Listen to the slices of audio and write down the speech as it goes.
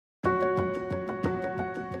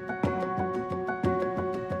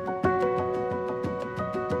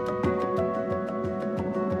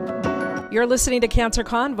You're listening to Cancer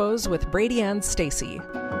Convos with Brady and Stacy.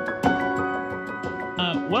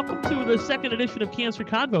 Welcome to the second edition of Cancer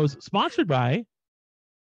Convos, sponsored by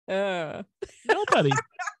nobody.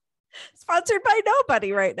 Sponsored by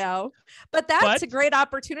nobody right now. But that's a great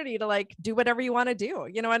opportunity to like do whatever you want to do.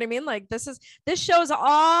 You know what I mean? Like this show's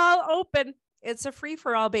all open. It's a free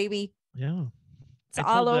for all, baby. Yeah. It's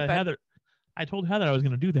all open. I told Heather I was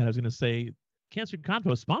going to do that. I was going to say Cancer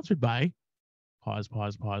Convos sponsored by pause.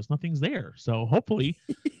 Nothing's there. So hopefully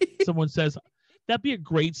someone says that'd be a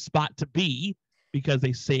great spot to be, because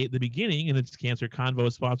they say at the beginning and it's Cancer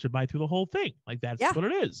Convo sponsored by through the whole thing. Like that's what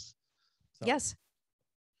it is. So. Yes.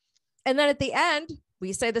 And then at the end,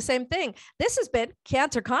 we say the same thing. This has been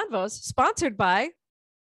Cancer Convos sponsored by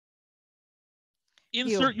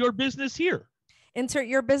Insert your business here. Insert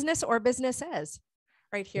your business or businesses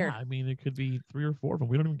right here. Yeah, I mean, it could be 3 or 4 of them.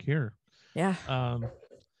 We don't even care. Yeah.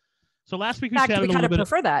 So last week we chatted a little bit.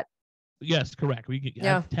 Prefer that. Yes, correct. We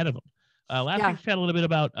have 10 of them. Last week we chatted a little bit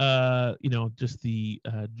about, just the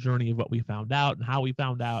journey of what we found out and how we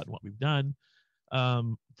found out and what we've done.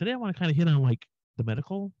 Today I want to kind of hit on like the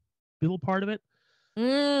medical bill part of it.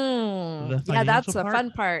 Yeah, that's the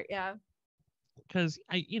fun part. Yeah. Because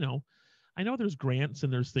I know there's grants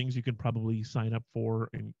and there's things you can probably sign up for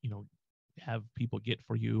and, have people get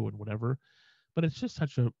for you and whatever. But it's just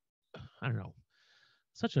such a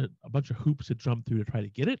bunch of hoops to jump through to try to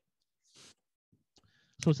get it.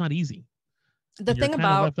 So it's not easy. The thing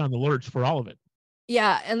about left on the lurch for all of it.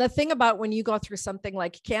 Yeah. And the thing about when you go through something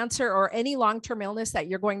like cancer or any long-term illness that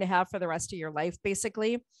you're going to have for the rest of your life,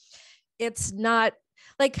 basically, it's not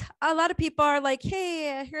like a lot of people are like,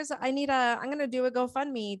 hey, I'm going to do a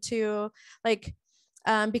GoFundMe to like,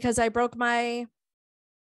 because I broke my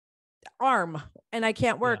arm and I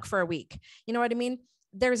can't work for a week. You know what I mean?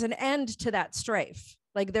 There's an end to that strife.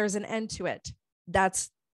 Like there's an end to it. That's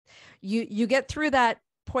you get through that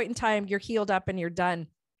point in time, you're healed up and you're done.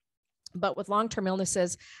 But with long-term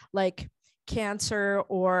illnesses like cancer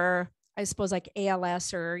or I suppose like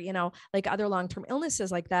ALS or, like other long-term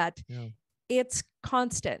illnesses like that, it's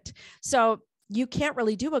constant. So you can't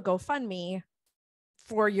really do a GoFundMe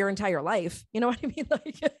for your entire life. You know what I mean?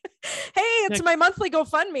 Like, hey, it's my monthly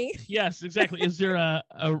GoFundMe. Yes, exactly. Is there a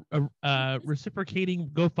reciprocating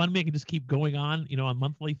GoFundMe? I can just keep going on, a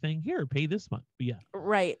monthly thing here, pay this month. But yeah.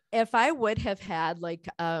 Right. If I would have had like,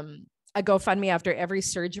 a GoFundMe after every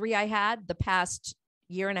surgery I had the past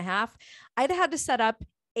year and a half, I'd had to set up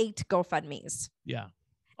 8 GoFundMes. Yeah.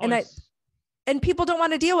 And people don't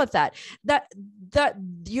want to deal with that. That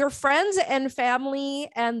your friends and family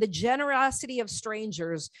and the generosity of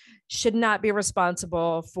strangers should not be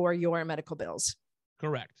responsible for your medical bills.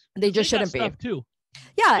 Correct. They just shouldn't be. Too.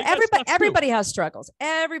 Yeah, everybody has struggles.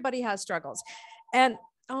 Everybody has struggles. And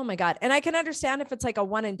oh my God. And I can understand if it's like a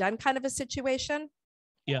one and done kind of a situation.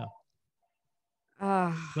 Yeah.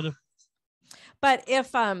 But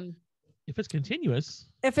if it's continuous,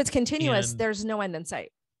 there's no end in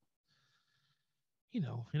sight.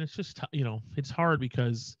 And it's just, it's hard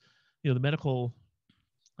because, the medical,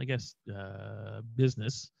 I guess,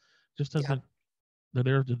 business just doesn't,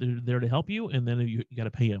 they're there to help you. And then you got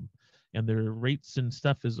to pay them, and their rates and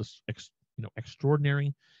stuff is, extraordinary,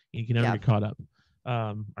 and you can never get caught up.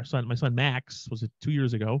 My son, Max, was it 2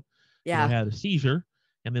 years ago? Had a seizure,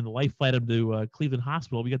 and then the life flight him to Cleveland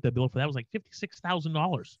Hospital. We got that bill for that. It was like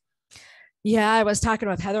 $56,000. Yeah. I was talking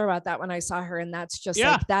with Heather about that when I saw her, and that's just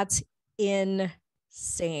like, that's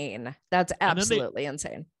insane. That's absolutely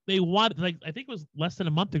insane. They want, like, I think it was less than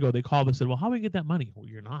a month ago, they called and said, well, how do we get that money? Well,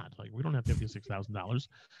 you're not. Like, we don't have $56,000.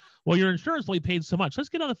 Well, your insurance only paid so much. Let's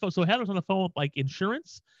get on the phone. So Heather's on the phone with, like,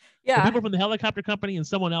 insurance. Yeah. People from the helicopter company and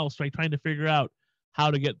someone else, right, trying to figure out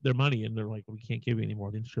how to get their money. And they're like, we can't give you any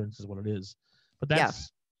more. The insurance is what it is. But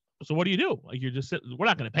that's, so what do you do? Like, you're just sitting, we're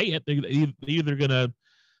not going to pay it. They're either going to,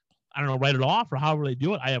 write it off or however they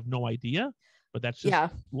do it. I have no idea. But that's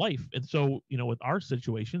just life. And so, with our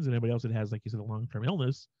situations and anybody else that has, like you said, a long-term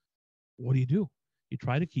illness, what do? You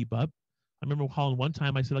try to keep up. I remember calling one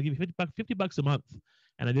time, I said, I'll give you $50 a month.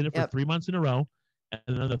 And I did it for 3 months in a row. And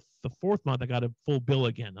then the 4th month, I got a full bill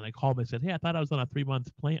again. And I called and I said, hey, I thought I was on a 3-month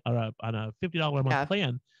plan or on a $50 a month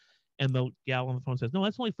plan. And the gal on the phone says, no,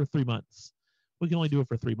 that's only for 3 months. We can only do it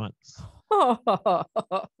for 3 months. So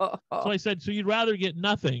I said, so you'd rather get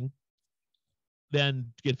nothing than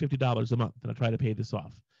get $50 a month, and I try to pay this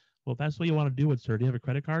off. Well, if that's what you want to do it, sir, do you have a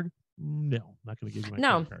credit card? No, I'm not going to give you my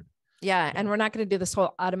credit card. Yeah. And we're not going to do this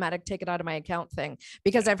whole automatic take it out of my account thing,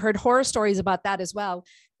 because I've heard horror stories about that as well.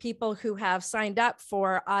 People who have signed up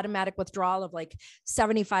for automatic withdrawal of like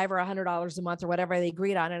 $75 or $100 a month or whatever they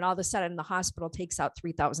agreed on. And all of a sudden the hospital takes out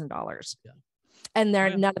 $3,000. Yeah. and Oh,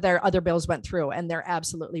 yeah. none of their other bills went through and they're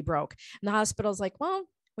absolutely broke. And the hospital's like, well,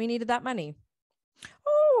 we needed that money.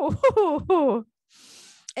 Oh,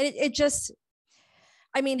 and it just,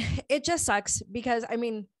 I mean, it just sucks because, I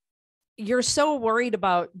mean, you're so worried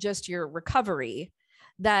about just your recovery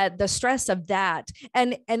that the stress of that,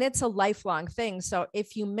 and it's a lifelong thing. So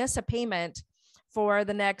if you miss a payment for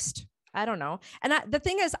the next, I don't know. And the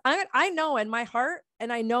thing is, I know in my heart,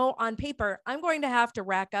 and I know on paper, I'm going to have to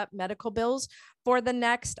rack up medical bills for the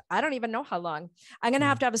next, I don't even know how long. I'm going to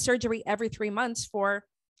have a surgery every 3 months for,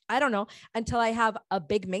 I don't know, until I have a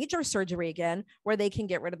big major surgery again where they can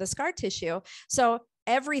get rid of the scar tissue. So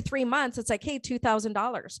every 3 months, it's like, hey,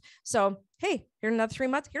 $2,000. So, hey, here's another 3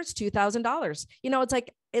 months. Here's $2,000. You know, it's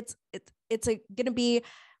like, it's going to be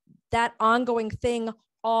that ongoing thing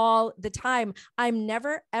all the time. I'm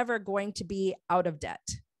never, ever going to be out of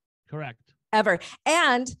debt. Correct. Ever.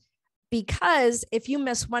 And because if you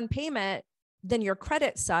miss one payment, then your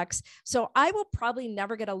credit sucks. So I will probably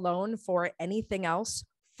never get a loan for anything else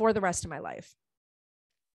for the rest of my life,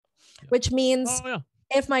 which means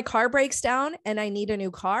if my car breaks down and I need a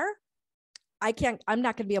new car, I'm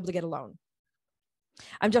not going to be able to get a loan.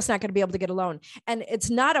 I'm just not going to be able to get a loan. And it's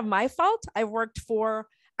not of my fault. I've worked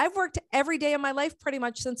every day of my life pretty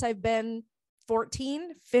much since I've been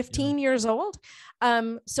 14, 15 years old.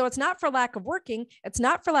 So it's not for lack of working. It's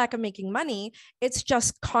not for lack of making money. It's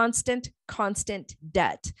just constant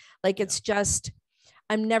debt. Like it's just,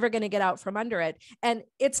 I'm never going to get out from under it. And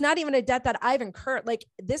it's not even a debt that I've incurred. Like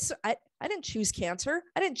this, I didn't choose cancer.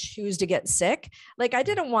 I didn't choose to get sick. Like I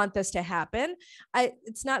didn't want this to happen.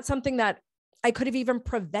 It's not something that I could have even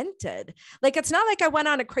prevented. Like, it's not like I went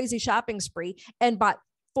on a crazy shopping spree and bought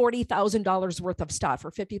 $40,000 worth of stuff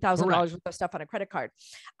or $50,000 worth of stuff on a credit card.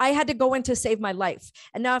 I had to go in to save my life.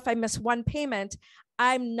 And now if I miss one payment,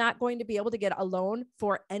 I'm not going to be able to get a loan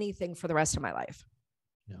for anything for the rest of my life.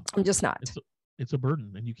 Yeah. I'm just not. It's a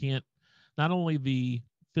burden, and you can't, not only the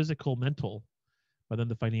physical, mental, but then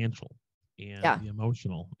the financial and the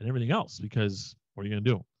emotional and everything else, because what are you going to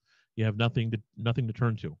do? You have nothing to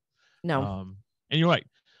turn to. No. And you're right.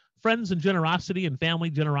 Friends and generosity and family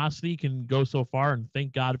generosity can go so far, and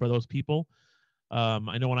thank God for those people.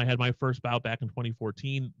 I know when I had my first bout back in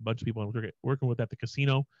 2014, a bunch of people I was working with at the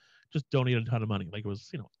casino just donated a ton of money. Like it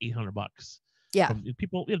was, $800. Yeah. From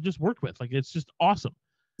people just worked with. Like, it's just awesome.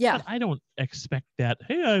 Yeah. But I don't expect that.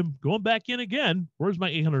 Hey, I'm going back in again. Where's my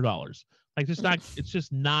 $800? Like, it's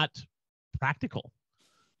just not practical,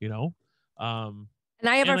 And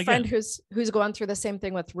I have a friend who's going through the same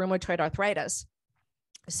thing with rheumatoid arthritis.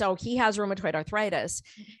 So he has rheumatoid arthritis,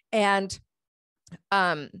 and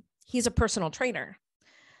he's a personal trainer.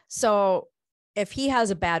 So if he has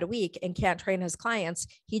a bad week and can't train his clients,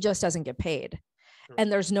 he just doesn't get paid. Sure.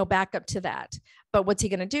 And there's no backup to that. But what's he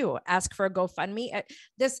going to do? Ask for a GoFundMe?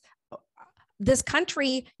 This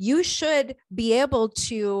country, you should be able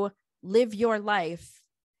to live your life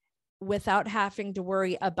without having to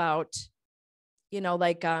worry about,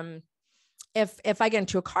 if I get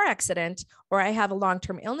into a car accident or I have a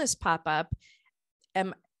long-term illness pop up,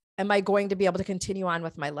 am I going to be able to continue on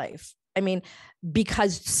with my life? I mean,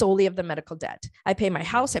 because solely of the medical debt. I pay my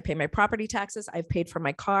house, I pay my property taxes, I've paid for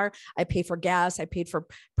my car, I pay for gas, I paid for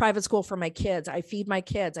private school for my kids, I feed my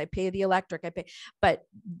kids, I pay the electric, but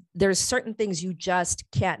there's certain things you just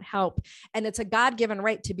can't help. And it's a God-given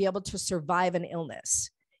right to be able to survive an illness.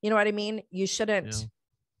 You know what I mean? You shouldn't,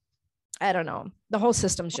 I don't know. The whole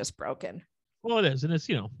system's just broken. Well, it is. And it's,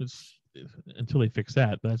 it's until they fix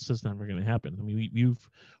that, that's just never going to happen. I mean,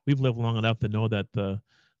 we've lived long enough to know that the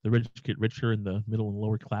rich get richer and the middle and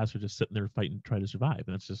lower class are just sitting there fighting to try to survive.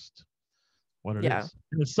 And that's just what it is.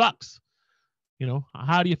 And it sucks.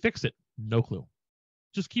 How do you fix it? No clue.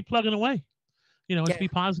 Just keep plugging away, and be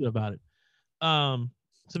positive about it. I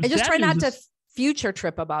just try not to future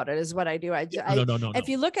trip about it is what I do. No. If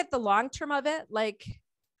you look at the long term of it, like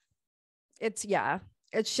it's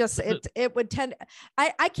just, it would tend,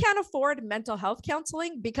 I can't afford mental health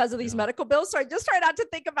counseling because of these medical bills. So I just try not to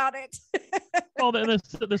think about it. Well,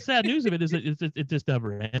 the sad news of it is it just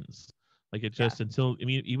never ends. Like it just until,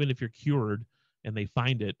 even if you're cured and they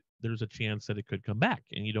find it, there's a chance that it could come back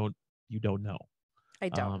and you don't know. I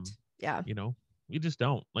don't. You just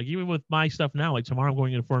don't. Like even with my stuff now, like tomorrow I'm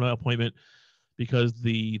going in for an appointment because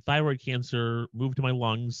the thyroid cancer moved to my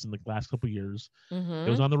lungs in the last couple of years. Mm-hmm. It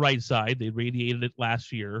was on the right side. They radiated it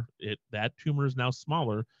last year. That tumor is now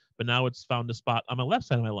smaller, but now it's found a spot on my left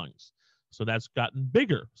side of my lungs. So that's gotten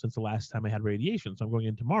bigger since the last time I had radiation. So I'm going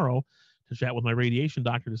in tomorrow to chat with my radiation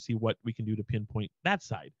doctor to see what we can do to pinpoint that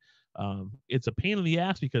side. It's a pain in the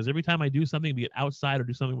ass because every time I do something, be it outside or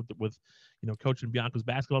do something with coaching Bianca's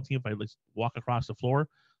basketball team, if I just walk across the floor,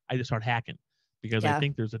 I just start hacking because I Yeah.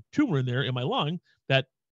 think there's a tumor in there in my lung that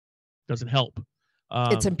doesn't help.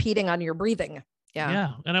 It's impeding on your breathing.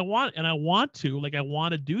 Yeah. And I want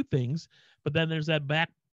to do things, but then there's that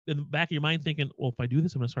in the back of your mind thinking, well, if I do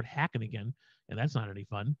this, I'm going to start hacking again. And that's not any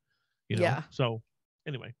fun, Yeah. So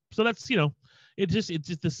anyway, so that's, it's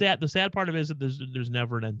just the sad part of it is that there's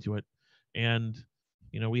never an end to it. And,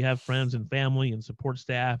 we have friends and family and support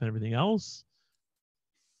staff and everything else.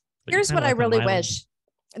 Here's what I really wish.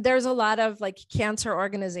 There's a lot of like cancer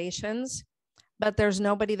organizations, but there's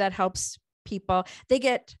nobody that helps people. They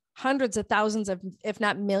get hundreds of thousands of, if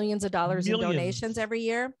not millions of dollars in donations every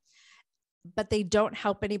year, but they don't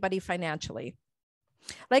help anybody financially.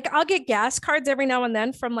 Like I'll get gas cards every now and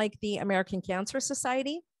then from like the American Cancer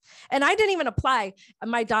Society. And I didn't even apply.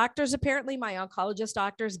 My doctors, apparently my oncologist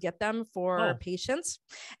doctors get them for patients.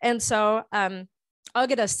 And so I'll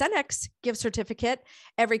get a Cenex gift certificate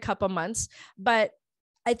every couple months. But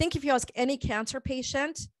I think if you ask any cancer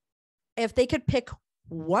patient, if they could pick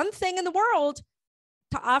one thing in the world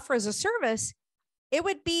to offer as a service, it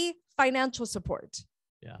would be financial support.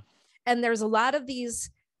 Yeah. And there's a lot of these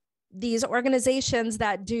organizations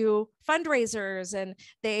that do fundraisers, and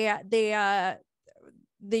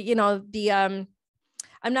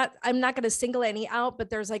I'm not going to single any out, but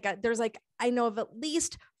there's I know of at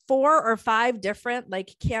least 4 or 5 different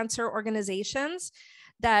like cancer organizations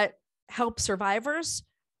that help survivors,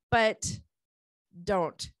 but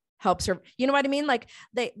don't help you know what I mean? Like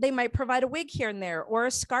they might provide a wig here and there or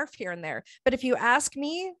a scarf here and there. But if you ask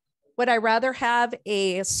me, would I rather have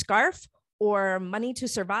a scarf or money to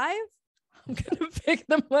survive? I'm going to pick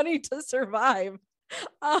the money to survive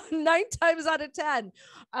 9 times out of 10.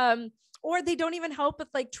 Or they don't even help with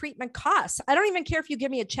like treatment costs. I don't even care if you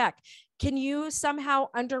give me a check. Can you somehow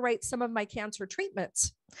underwrite some of my cancer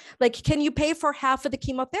treatments? Like, can you pay for half of the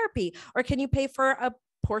chemotherapy, or can you pay for a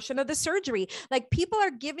portion of the surgery? Like, people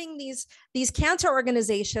are giving these cancer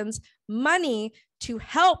organizations money to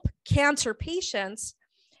help cancer patients.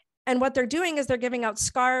 And what they're doing is they're giving out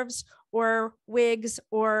scarves or wigs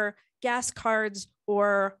or gas cards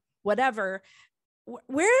or whatever.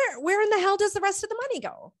 Where in the hell does the rest of the money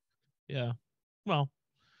go? Yeah. Well,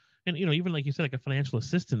 and, even like you said, like a financial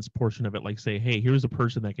assistance portion of it, like say, hey, here's a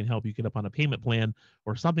person that can help you get up on a payment plan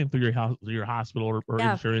or something through your house, your hospital or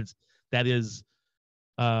insurance that is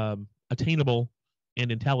attainable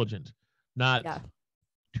and intelligent, not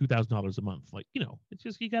 $2,000 a month. Like, it's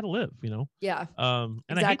just, you got to live, Yeah. And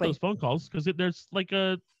exactly. I hate those phone calls because there's like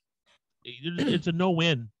it's a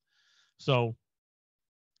no-win. So,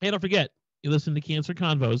 hey, don't forget, you listen to Cancer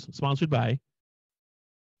Convos, sponsored by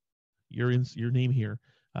your name here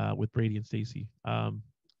with Brady and Stacy.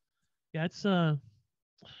 It's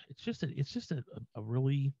just a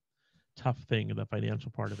really tough thing in the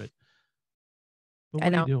financial part of it. But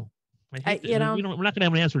what do you do? We're not going to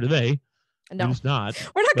have an answer today. No, it's not.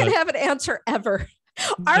 We're not going to have an answer ever.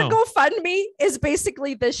 Our GoFundMe is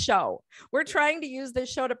basically this show. We're trying to use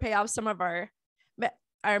this show to pay off some of our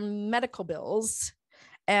medical bills,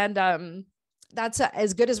 and that's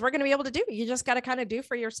as good as we're going to be able to do. You just got to kind of do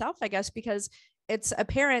for yourself, I guess, because it's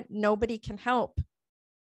apparent nobody can help.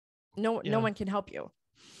 No one can help you.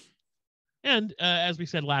 And as we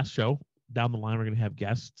said last show, down the line we're going to have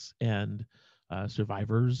guests and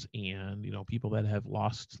survivors and people that have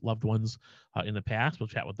lost loved ones in the past. We'll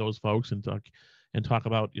chat with those folks and talk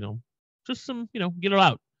about just some get it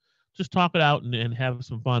out, just talk it out and have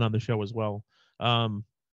some fun on the show as well.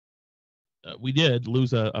 We did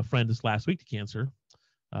lose a friend this last week to cancer,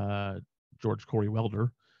 George Corey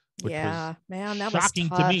Welder, which was shocking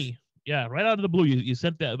to me. Yeah, right out of the blue. You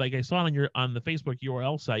sent that, like I saw it on the Facebook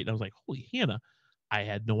URL site, and I was like, holy Hannah, I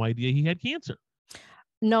had no idea he had cancer.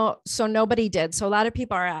 No, so nobody did. So a lot of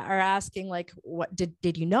people are asking, like, what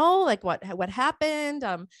did you know? Like what happened?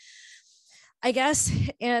 I guess,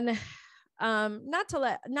 and not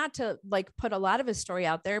to like put a lot of his story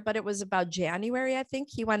out there, but it was about January, I think.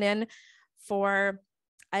 He went in for,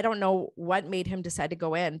 I don't know what made him decide to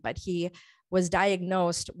go in, but he was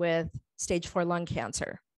diagnosed with stage 4 lung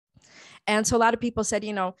cancer. And so a lot of people said,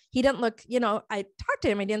 he didn't look, I talked to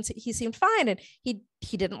him, he seemed fine, and he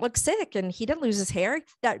didn't look sick, and he didn't lose his hair,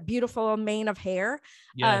 that beautiful mane of hair.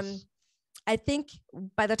 Yes. I think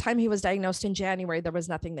by the time he was diagnosed in January, there was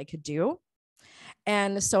nothing they could do.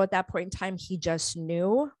 And so at that point in time, he just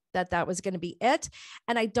knew that was going to be it.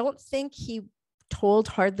 And I don't think he told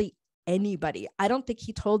hardly anybody. I don't think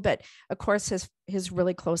he told, but of course his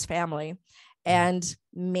really close family and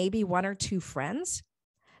maybe 1 or 2 friends.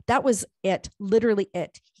 That was it, literally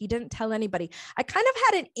it. He didn't tell anybody. I kind of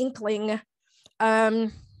had an inkling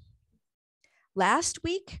last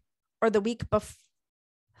week or the week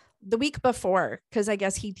before, because I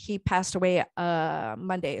guess he passed away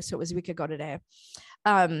Monday, so it was a week ago today.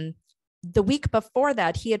 The week before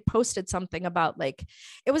that, he had posted something about, like,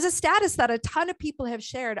 it was a status that a ton of people have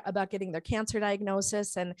shared about getting their cancer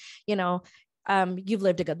diagnosis, and you've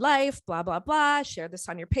lived a good life, blah blah blah, share this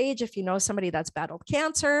on your page if you know somebody that's battled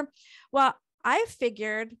cancer. Well, I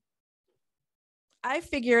figured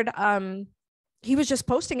he was just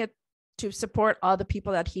posting it to support all the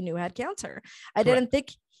people that he knew had cancer. I didn't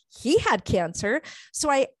think he had cancer.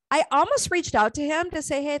 So I almost reached out to him to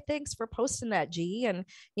say, hey, thanks for posting that, G. And,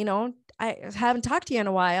 I haven't talked to you in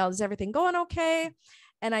a while. Is everything going okay?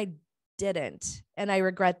 And I didn't. And I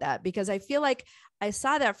regret that, because I feel like I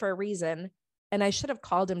saw that for a reason and I should have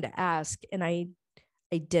called him to ask. And I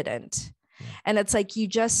didn't. And it's like,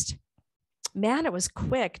 man, it was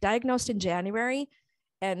quick. Diagnosed in January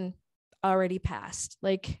and already passed.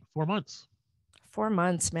 Like 4 months. 4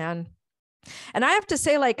 months, man. And I have to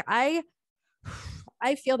say, like, I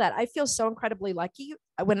feel that. I feel so incredibly lucky.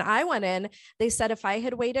 When I went in, they said if I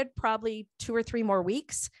had waited probably 2 or 3 more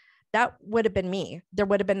weeks, that would have been me. There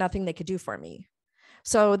would have been nothing they could do for me.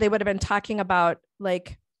 So they would have been talking about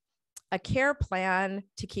like a care plan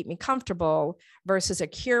to keep me comfortable versus a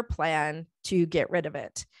cure plan to get rid of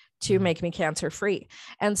it, to make me cancer free.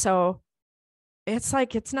 And so it's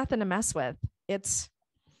like, it's nothing to mess with. It's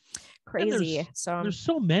crazy. There's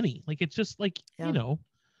so many, like, it's just like,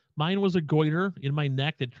 mine was a goiter in my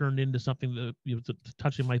neck that turned into something that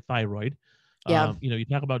touching my thyroid. You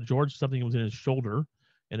talk about George, something that was in his shoulder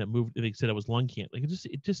and it moved. They said it was lung cancer. Like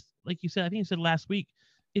it just like you said, I think you said last week,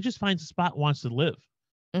 it just finds a spot, wants to live.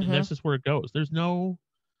 And that's just where it goes. There's no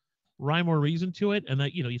rhyme or reason to it. And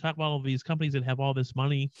that, you talk about all these companies that have all this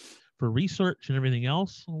money for research and everything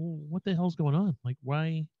else. What the hell's going on? Like,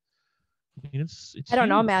 why? I mean, it's I don't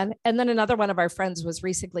know, man. And then another one of our friends was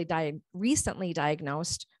recently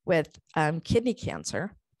diagnosed with kidney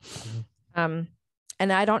cancer. And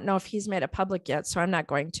I don't know if he's made it public yet, so I'm not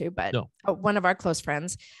going to, but one of our close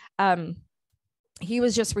friends, he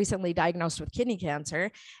was just recently diagnosed with kidney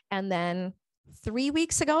cancer. And then 3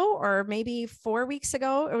 weeks ago, or maybe 4 weeks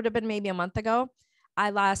ago, it would have been maybe a month ago,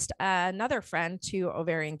 I lost another friend to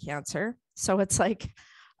ovarian cancer. So it's like,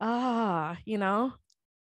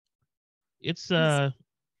 it's a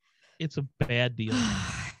bad deal.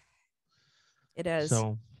 It is.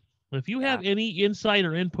 So if you have any insight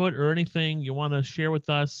or input or anything you want to share with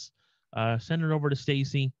us, send it over to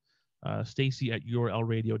Stacy,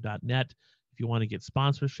 Stacy@yourlradio.net. If you want to get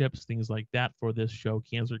sponsorships, things like that for this show,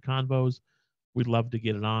 Cancer Convos, we'd love to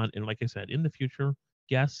get it on. And like I said, in the future,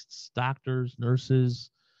 guests, doctors, nurses,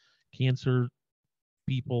 cancer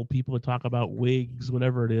people that talk about wigs,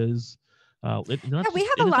 whatever it is. We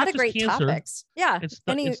have a lot of great topics. Yeah.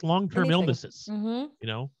 It's long-term illnesses,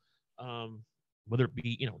 whether it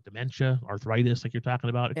be, dementia, arthritis, like you're talking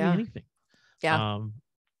about, it can be anything. Yeah.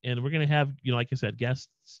 And we're going to have, like I said,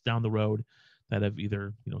 guests down the road that have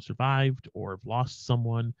either, survived or have lost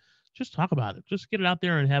someone. Just talk about it. Just get it out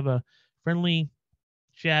there and have a friendly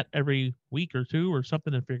chat every week or two or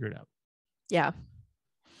something and figure it out. Yeah.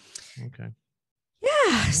 Okay.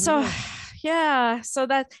 Yeah. So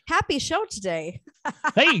that happy show today.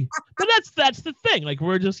 Hey, but that's the thing. Like,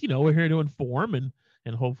 we're just, we're here to inform and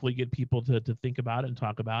hopefully get people to think about it and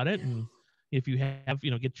talk about it. And if you have,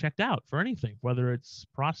 get checked out for anything, whether it's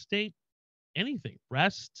prostate, anything,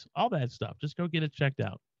 breast, all that stuff, just go get it checked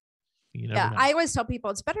out. I always tell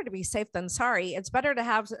people it's better to be safe than sorry. It's better to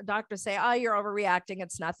have a doctor say, oh, you're overreacting,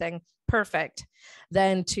 it's nothing, perfect,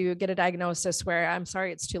 than to get a diagnosis where, I'm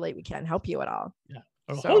sorry, it's too late, we can't help you at all. Yeah.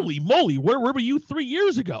 Holy moly, where were you 3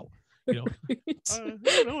 years ago? I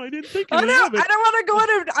didn't think. I don't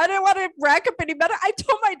want to rack up any better. I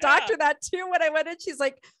told my doctor that too when I went in. She's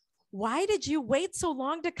like, why did you wait so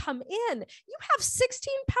long to come in? You have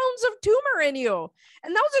 16 pounds of tumor in you.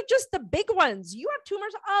 And those are just the big ones. You have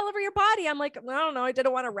tumors all over your body. I'm like, I don't know. I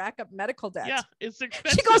didn't want to rack up medical debt. Yeah, it's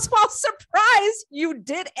expensive. She goes, well, surprise, you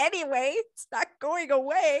did anyway. It's not going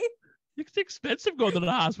away. It's expensive going to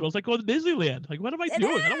the hospital. It's like going to Disneyland. Like, what am I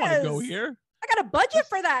doing? I don't want to go here. I got a budget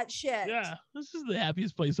for that shit. Yeah, this is the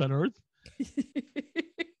happiest place on earth.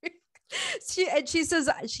 She says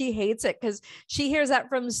she hates it because she hears that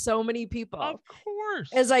from so many people. Of course.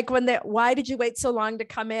 It's like why did you wait so long to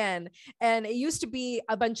come in? And it used to be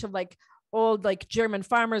a bunch of like old like German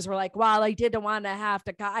farmers were like, well, I didn't want to have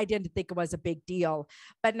to, I didn't think it was a big deal.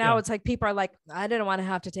 But now it's like people are like, I didn't want to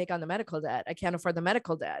have to take on the medical debt. I can't afford the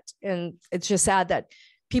medical debt. And it's just sad that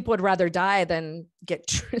people would rather die than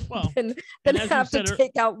Well, than and as you have to said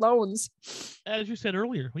take out loans. As you said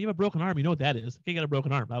earlier, when you have a broken arm, you know what that is. If you got a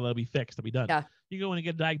broken arm, that'll be fixed. That'll be done. Yeah. You go in and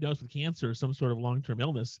get diagnosed with cancer or some sort of long-term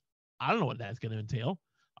illness. I don't know what that's going to entail.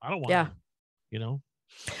 I don't want Yeah. to, you know.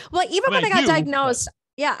 Well, even when I got do, diagnosed,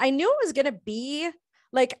 yeah, I knew it was going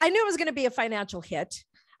to be a financial hit.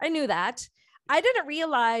 I knew that. I didn't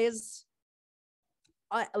realize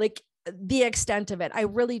like the extent of it. I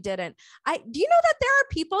really didn't. Do you know that there are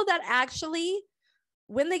people that actually,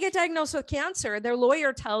 when they get diagnosed with cancer, their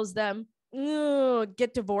lawyer tells them,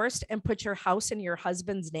 get divorced and put your house in your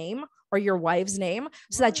husband's name or your wife's name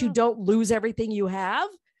so that you don't lose everything you have?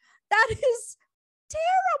 That is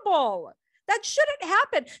terrible. That shouldn't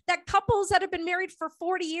happen. That couples that have been married for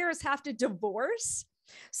 40 years have to divorce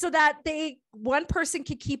so that one person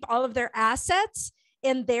can keep all of their assets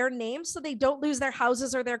in their name so they don't lose their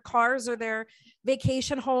houses or their cars or their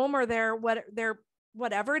vacation home or their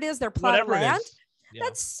whatever it is, their plot of land. Yeah.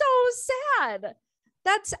 That's so sad.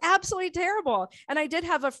 That's absolutely terrible. And I did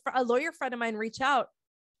have a lawyer friend of mine reach out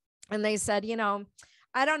and they said,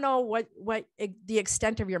 I don't know what the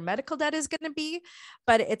extent of your medical debt is going to be,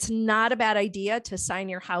 but it's not a bad idea to sign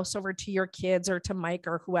your house over to your kids or to Mike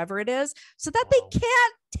or whoever it is so that they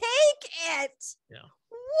can't take it. Yeah.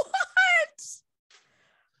 What?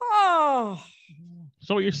 Oh.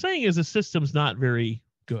 So what you're saying is the system's not very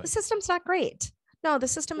good. The system's not great. No, the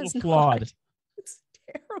system is flawed. Not. It's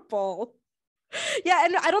terrible. Yeah.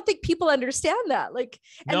 And I don't think people understand that.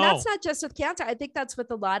 That's not just with cancer. I think that's with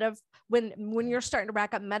a lot of when you're starting to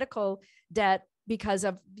rack up medical debt because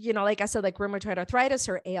of, like I said, like rheumatoid arthritis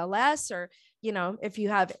or ALS, or, if you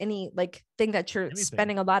have any thing that you're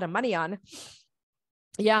spending a lot of money on.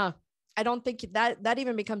 Yeah. I don't think that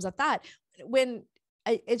even becomes a thought when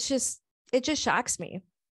it just shocks me.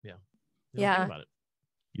 Yeah. Yeah.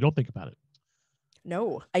 You don't think about it.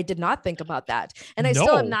 No, I did not think about that. And I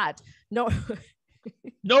still am not. No.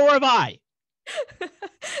 Nor have I.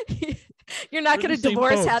 You're not going to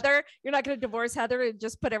divorce Heather. You're not going to divorce Heather and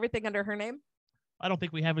just put everything under her name. I don't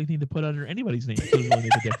think we have anything to put under anybody's name. So it really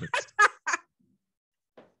makes a difference.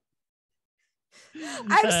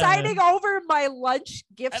 I'm signing over my lunch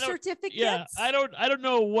gift certificates. Yeah, I don't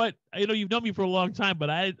know what, you've known me for a long time,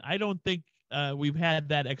 but I don't think we've had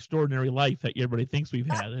that extraordinary life that everybody thinks we've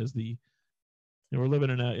had as we're living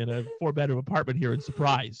in a 4-bedroom apartment here in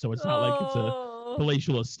Surprise. So it's not like it's a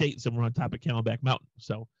palatial estate somewhere on top of Camelback Mountain.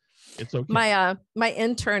 So it's okay. My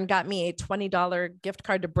intern got me a $20 gift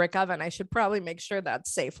card to Brick Oven. I should probably make sure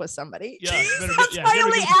that's safe with somebody. Yeah, that's my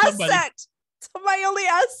only asset. It's my only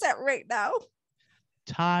asset right now.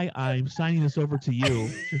 Ty, I'm signing this over to you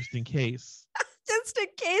just in case. Just in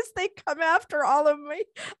case they come after all of my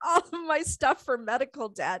stuff for medical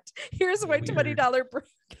debt. Here's my $20 Brick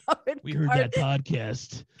Oven. We heard that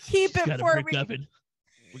podcast. Keep it for me. Oven.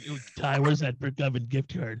 Ty, where's that Brick Oven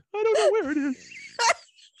gift card? I don't know where it is.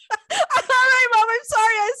 All right, Mom. I'm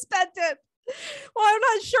sorry I spent it. Well, I'm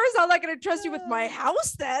not sure. So I'm not going to trust you with my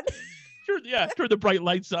house then. Turn the bright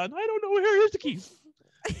lights on. I don't know. Here's the keys.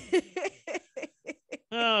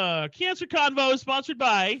 Cancer Convo is sponsored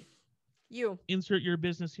by you. Insert your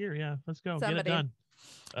business here. Yeah, let's go. Get it done.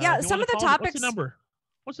 Some of the topics.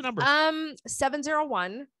 What's the number?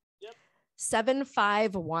 701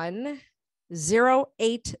 751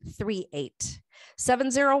 0838.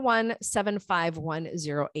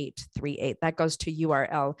 701-751-0838. That goes to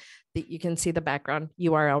URL. You can see the background,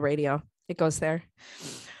 URL radio. It goes there.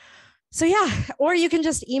 So yeah, or you can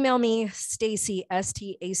just email me, Stacy,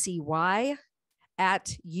 STACY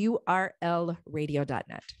at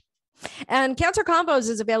urlradio.net. And Cancer Convos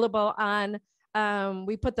is available on,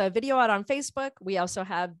 we put the video out on Facebook. We also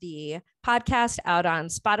have the podcast out on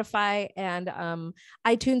Spotify and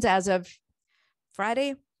iTunes as of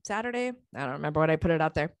Friday, Saturday. I don't remember what I put it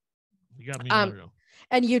out there. You got me.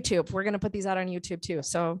 And YouTube. We're going to put these out on YouTube too.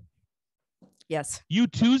 So yes. You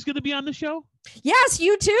too's going to be on the show? Yes,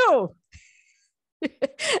 you too.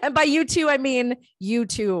 And by you two, I mean you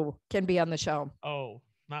two can be on the show. Oh,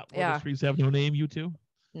 not the streets have no name, you two?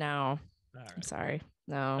 No. Right. I'm sorry.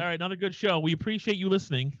 No. All right, another good show. We appreciate you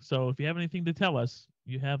listening. So if you have anything to tell us,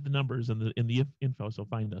 you have the numbers in the info, so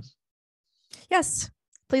find us. Yes.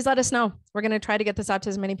 Please let us know. We're going to try to get this out to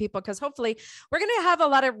as many people because hopefully we're going to have a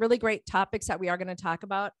lot of really great topics that we are going to talk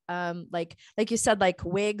about. Like you said, like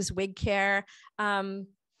wigs, wig care,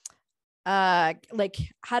 like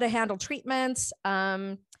how to handle treatments,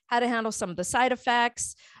 how to handle some of the side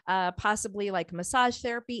effects, possibly like massage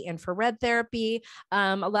therapy, infrared therapy.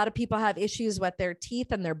 A lot of people have issues with their teeth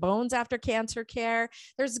and their bones after cancer care.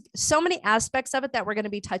 There's so many aspects of it that we're going to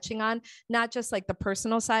be touching on, not just like the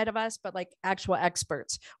personal side of us, but like actual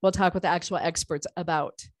experts. We'll talk with the actual experts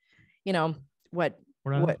about,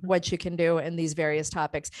 what you can do in these various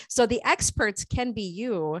topics. So the experts can be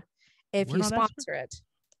you if you sponsor it.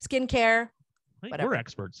 Skincare. We're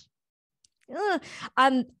experts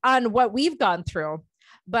on what we've gone through,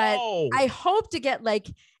 but I hope to get like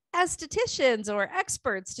estheticians or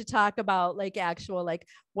experts to talk about like actual, like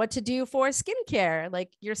what to do for skincare. Like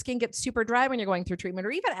your skin gets super dry when you're going through treatment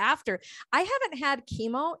or even after. I haven't had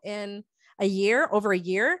chemo in over a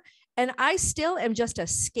year, and I still am just a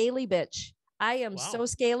scaly bitch. I am so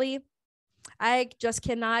scaly. I just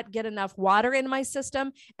cannot get enough water in my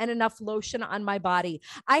system and enough lotion on my body.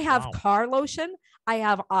 I have car lotion. I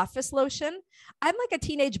have office lotion. I'm like a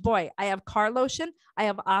teenage boy. I have car lotion. I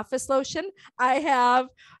have office lotion. I have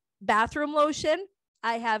bathroom lotion.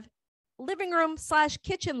 I have living room /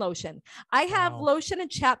 kitchen lotion. I have lotion and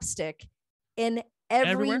chapstick in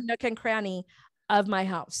every nook and cranny of my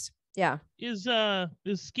house. Yeah. Is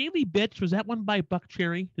Scaly Bitch, was that one by Buck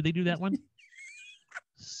Cherry? Did they do that one?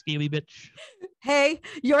 Scaly Bitch. Hey,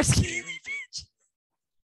 you're scaly bitch.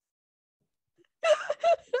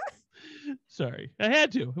 Sorry, I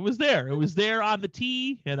had to. It was there. It was there on the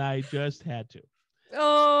tee, and I just had to.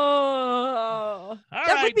 Oh,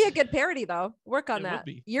 that would be a good parody, though. Work on that. Would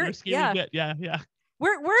be. You're scaly bitch. Yeah. We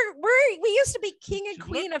used to be king and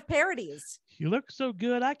queen of parodies. You look so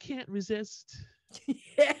good, I can't resist.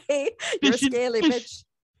 Hey, you're scaly bitch.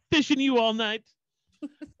 Fishing you all night.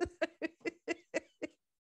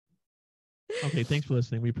 Okay, thanks for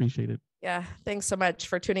listening. We appreciate it. Yeah, thanks so much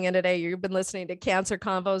for tuning in today. You've been listening to Cancer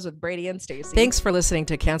Convos with Brady and Stacy. Thanks for listening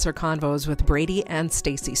to Cancer Convos with Brady and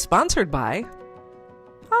Stacy, sponsored by...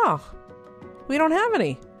 we don't have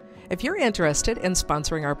any. If you're interested in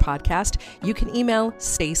sponsoring our podcast, you can email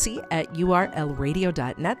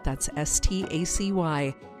stacy@urlradio.net. That's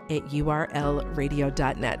STACY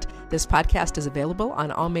 @urlradio.net. This podcast is available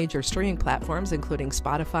on all major streaming platforms, including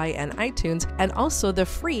Spotify and iTunes, and also the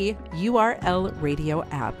free URL Radio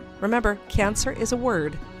app. Remember, cancer is a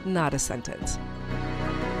word, not a sentence.